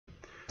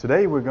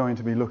Today we're going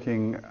to be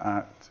looking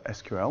at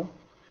SQL,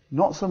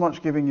 not so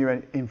much giving you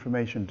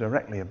information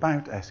directly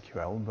about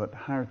SQL, but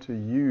how to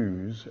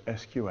use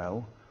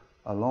SQL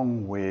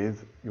along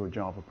with your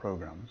Java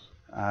programs,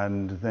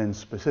 and then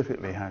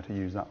specifically how to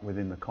use that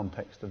within the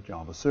context of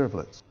Java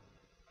servlets.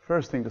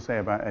 First thing to say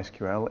about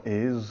SQL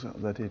is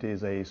that it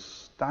is a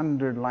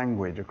standard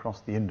language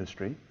across the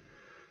industry.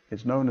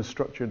 It's known as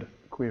structured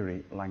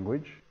query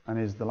language and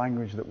is the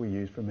language that we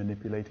use for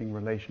manipulating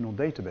relational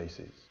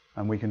databases.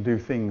 And we can do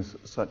things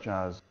such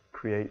as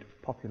create,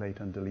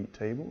 populate and delete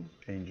tables,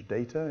 change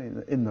data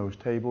in those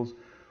tables,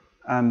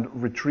 and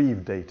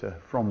retrieve data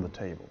from the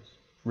tables.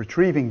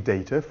 Retrieving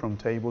data from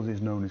tables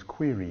is known as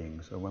querying.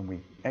 So when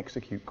we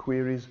execute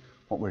queries,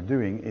 what we're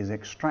doing is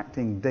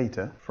extracting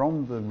data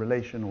from the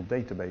relational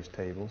database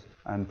tables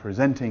and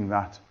presenting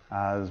that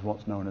as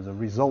what's known as a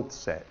result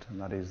set, and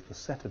that is the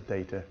set of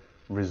data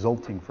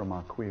resulting from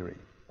our query.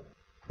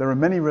 There are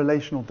many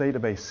relational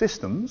database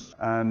systems,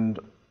 and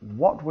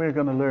what we're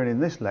going to learn in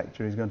this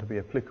lecture is going to be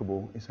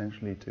applicable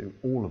essentially to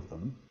all of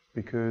them,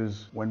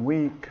 because when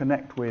we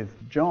connect with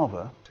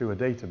Java to a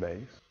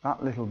database,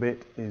 that little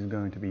bit is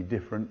going to be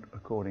different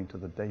according to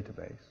the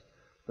database.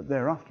 But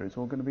thereafter, it's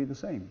all going to be the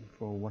same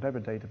for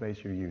whatever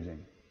database you're using.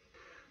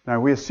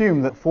 Now, we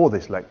assume that for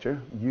this lecture,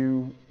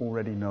 you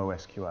already know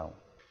SQL.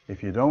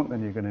 If you don't,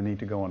 then you're going to need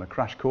to go on a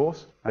crash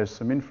course. There's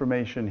some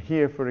information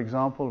here, for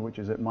example, which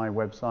is at my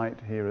website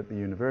here at the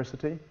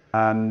university.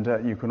 And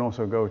you can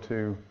also go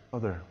to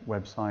other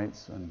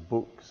websites and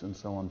books and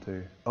so on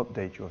to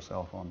update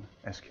yourself on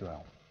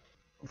SQL.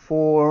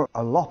 For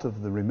a lot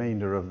of the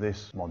remainder of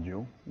this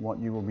module, what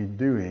you will be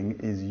doing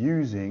is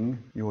using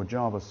your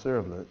Java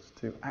servlets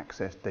to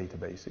access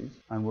databases,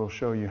 and we'll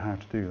show you how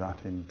to do that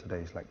in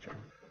today's lecture.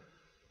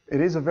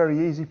 It is a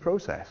very easy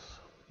process.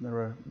 There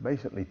are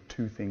basically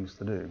two things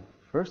to do.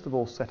 First of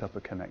all, set up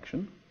a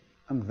connection,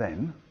 and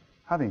then,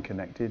 having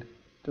connected,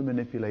 to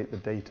manipulate the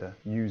data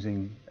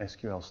using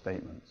SQL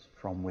statements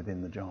from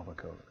within the Java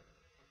code.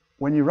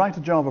 When you write a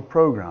Java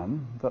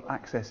program that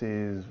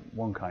accesses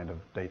one kind of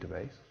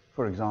database,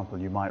 for example,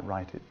 you might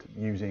write it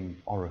using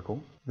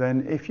Oracle,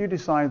 then if you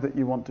decide that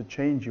you want to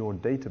change your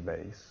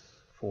database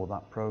for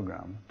that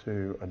program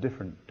to a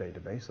different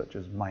database, such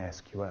as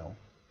MySQL,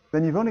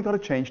 then you've only got to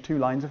change 2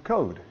 lines of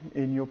code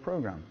in your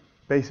program.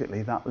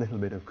 Basically, that little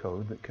bit of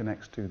code that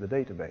connects to the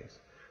database.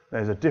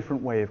 There's a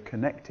different way of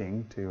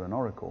connecting to an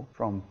Oracle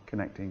from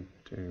connecting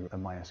to a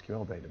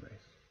MySQL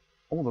database.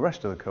 All the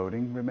rest of the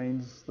coding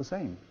remains the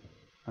same.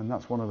 And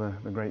that's one of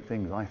the great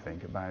things, I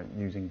think, about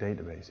using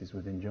databases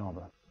within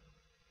Java.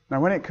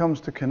 Now, when it comes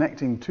to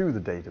connecting to the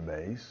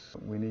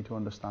database, we need to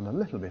understand a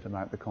little bit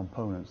about the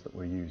components that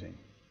we're using.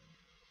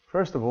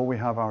 First of all, we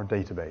have our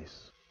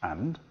database,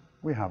 and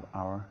we have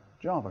our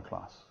Java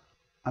class.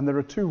 And there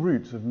are 2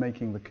 routes of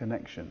making the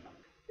connection.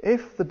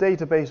 If the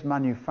database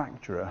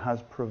manufacturer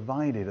has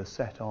provided a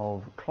set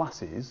of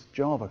classes,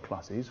 Java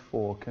classes,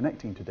 for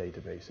connecting to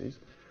databases,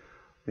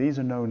 these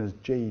are known as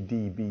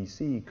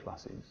JDBC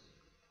classes,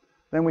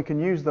 then we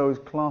can use those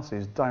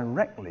classes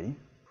directly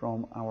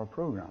from our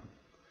program.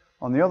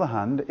 On the other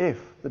hand, if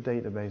the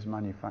database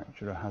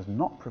manufacturer has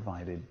not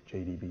provided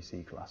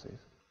JDBC classes,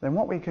 then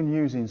what we can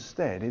use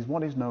instead is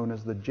what is known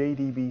as the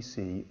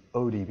JDBC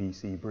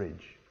ODBC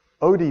bridge.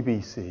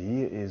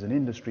 ODBC is an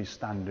industry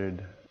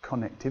standard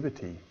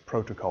connectivity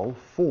protocol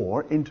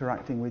for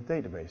interacting with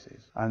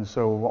databases. And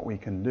so what we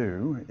can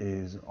do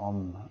is,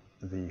 on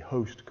the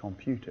host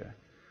computer,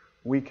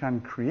 we can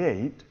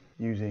create,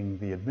 using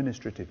the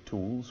administrative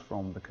tools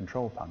from the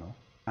control panel,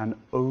 an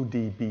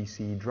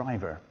ODBC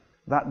driver.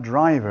 That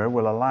driver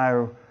will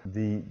allow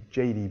the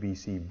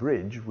JDBC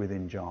bridge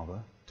within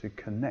Java to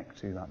connect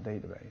to that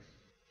database.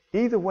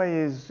 Either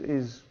way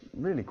is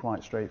really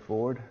quite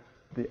straightforward.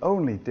 The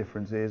only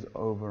difference is,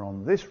 over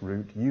on this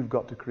route, you've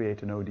got to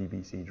create an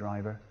ODBC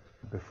driver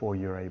before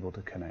you're able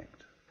to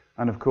connect.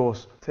 And of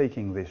course,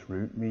 taking this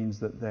route means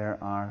that there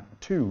are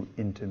 2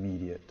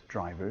 intermediate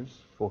drivers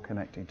for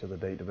connecting to the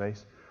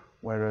database,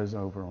 whereas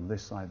over on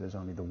this side there's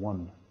only the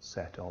 1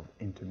 set of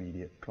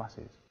intermediate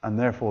classes. And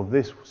therefore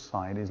this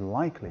side is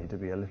likely to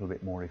be a little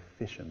bit more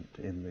efficient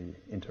in the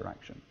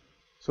interaction.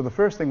 So the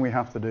first thing we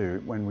have to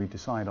do when we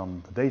decide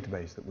on the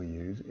database that we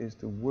use is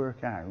to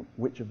work out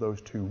which of those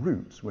 2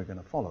 routes we're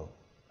going to follow.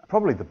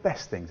 Probably the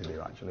best thing to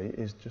do, actually,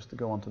 is just to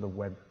go onto the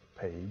web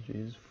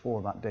pages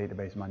for that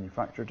database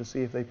manufacturer to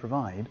see if they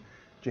provide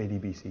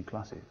JDBC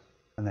classes,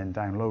 and then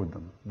download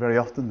them. Very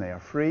often they are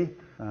free,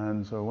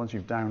 and so once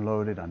you've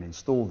downloaded and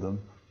installed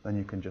them, then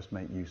you can just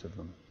make use of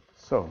them.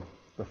 So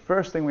the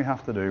first thing we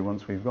have to do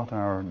once we've got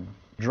our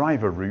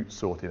driver route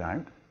sorted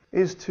out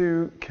is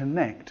to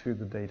connect to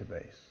the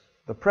database.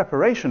 The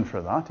preparation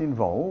for that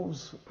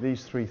involves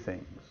these 3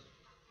 things.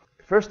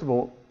 First of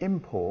all,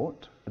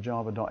 import the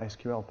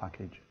java.sql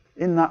package.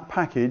 In that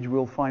package,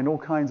 we'll find all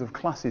kinds of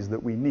classes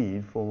that we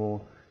need for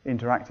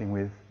interacting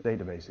with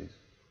databases.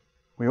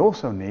 We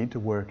also need to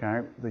work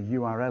out the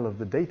URL of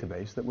the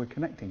database that we're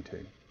connecting to.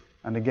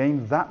 And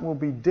again, that will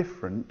be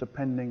different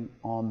depending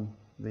on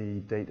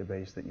the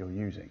database that you're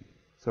using.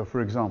 So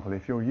for example,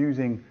 if you're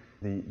using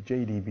the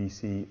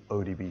JDBC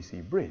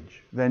ODBC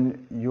bridge,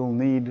 then you'll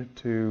need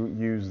to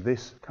use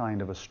this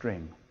kind of a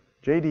string.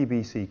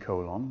 JDBC :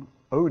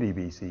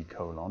 ODBC :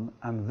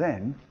 and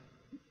then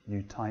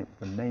you type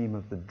the name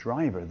of the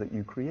driver that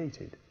you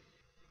created.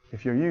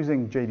 If you're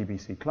using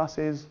JDBC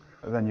classes,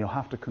 then you'll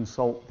have to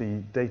consult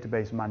the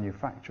database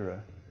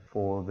manufacturer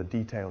for the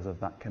details of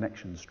that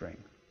connection string.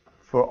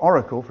 For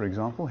Oracle, for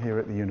example, here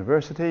at the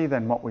university,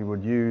 then what we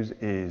would use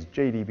is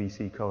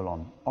JDBC :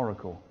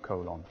 Oracle :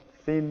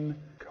 thin :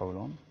 @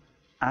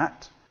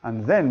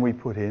 and then we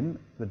put in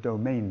the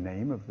domain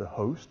name of the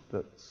host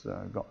that's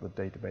got the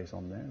database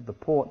on there, the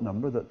port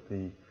number that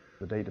the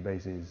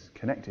database is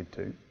connected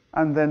to,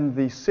 and then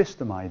the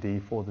system ID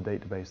for the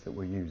database that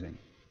we're using.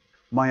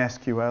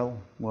 MySQL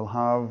will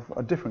have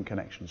a different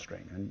connection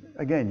string, and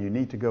again, you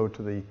need to go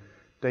to the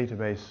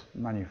database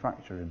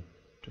manufacturer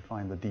to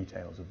find the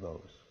details of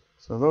those.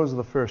 So those are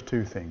the first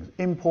two things: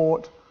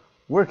 import,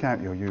 work out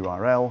your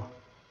URL,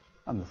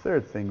 and the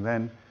third thing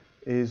then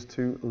is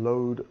to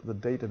load the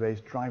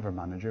database driver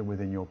manager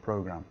within your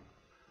program.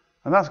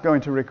 And that's going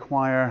to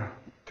require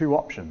two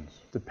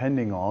options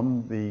depending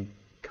on the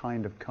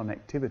kind of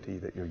connectivity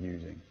that you're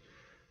using.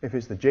 If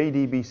it's the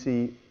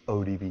JDBC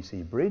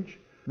ODBC bridge,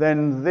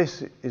 then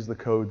this is the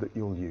code that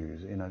you'll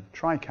use. In a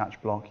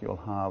try-catch block, you'll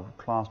have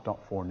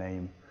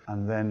class.forName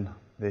and then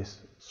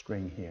this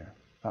string here.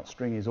 That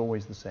string is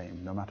always the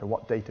same, no matter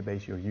what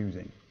database you're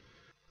using.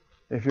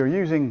 If you're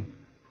using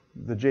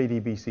the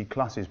JDBC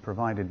classes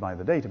provided by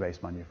the database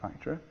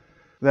manufacturer,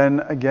 then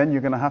again, you're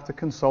going to have to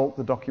consult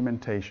the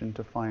documentation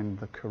to find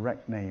the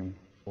correct name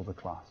for the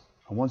class.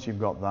 And once you've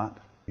got that,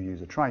 you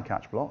use a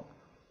try-catch block,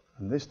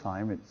 and this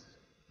time it's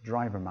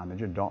driver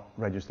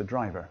manager.register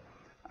driver.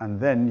 And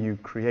then you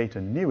create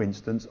a new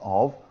instance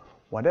of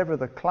whatever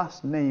the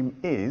class name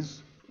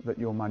is that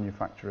your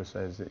manufacturer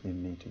says that you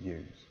need to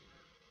use.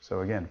 So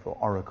again, for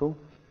Oracle,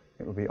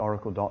 it will be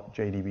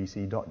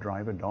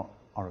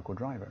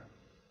oracle.jdbc.driver.oracledriver.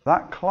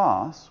 That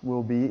class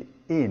will be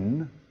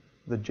in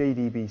the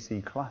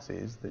JDBC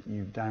classes that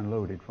you've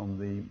downloaded from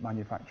the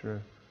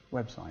manufacturer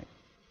website.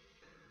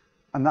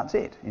 And that's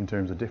it in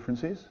terms of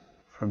differences.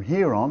 From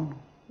here on,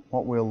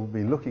 what we'll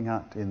be looking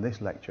at in this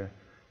lecture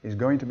is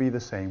going to be the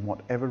same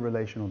whatever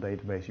relational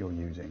database you're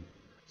using,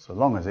 so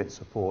long as it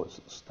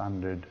supports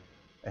standard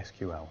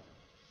SQL.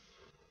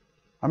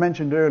 I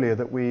mentioned earlier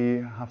that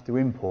we have to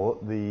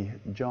import the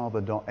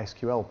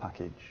java.sql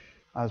package.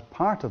 As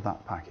part of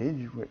that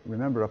package,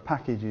 remember a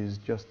package is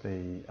just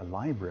a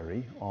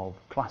library of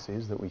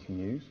classes that we can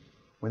use.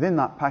 Within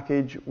that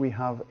package we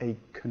have a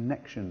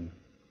connection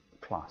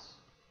class.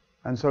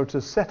 And so to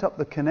set up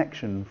the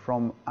connection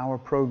from our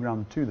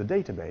program to the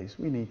database,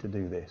 we need to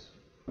do this.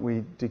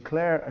 We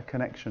declare a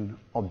connection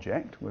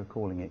object, we're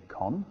calling it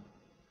con,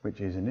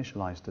 which is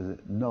initialized to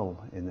null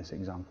in this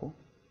example.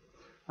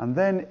 And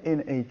then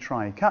in a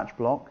try-catch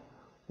block,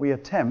 we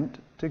attempt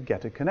to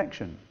get a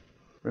connection.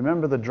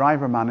 Remember the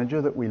driver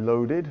manager that we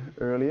loaded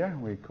earlier?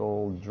 We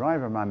called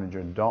driver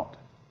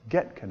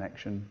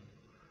manager.getConnection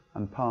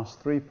and pass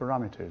three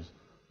parameters.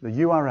 The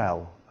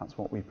URL, that's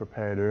what we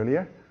prepared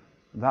earlier.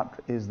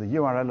 That is the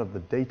URL of the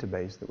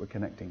database that we're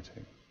connecting to.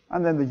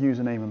 And then the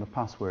username and the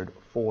password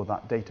for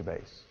that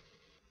database.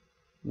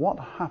 What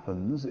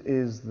happens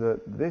is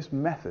that this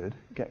method,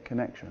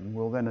 getConnection,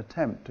 will then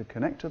attempt to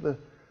connect to the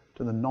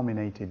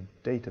nominated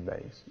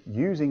database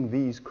using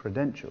these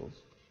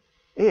credentials.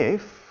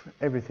 If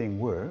everything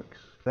works,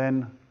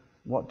 then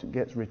what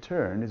gets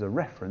returned is a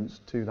reference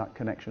to that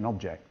connection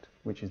object,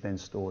 which is then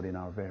stored in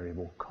our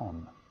variable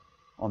con.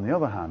 On the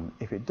other hand,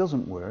 if it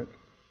doesn't work,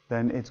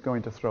 then it's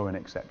going to throw an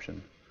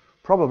exception,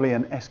 probably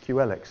an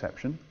SQL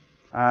exception.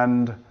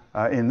 And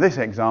in this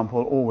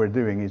example, all we're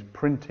doing is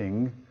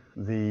printing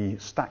the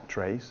stack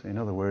trace, in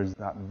other words,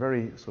 that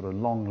very sort of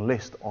long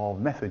list of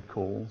method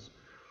calls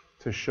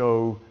to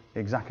show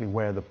exactly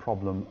where the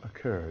problem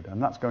occurred.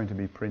 And that's going to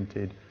be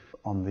printed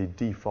on the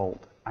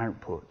default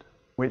output,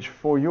 which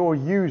for your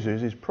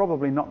users is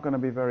probably not going to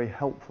be very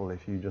helpful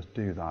if you just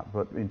do that.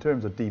 But in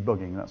terms of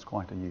debugging, that's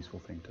quite a useful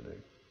thing to do.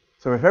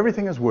 So if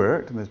everything has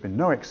worked and there's been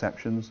no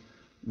exceptions,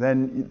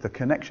 then the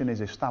connection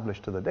is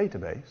established to the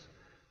database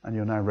and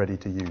you're now ready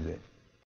to use it.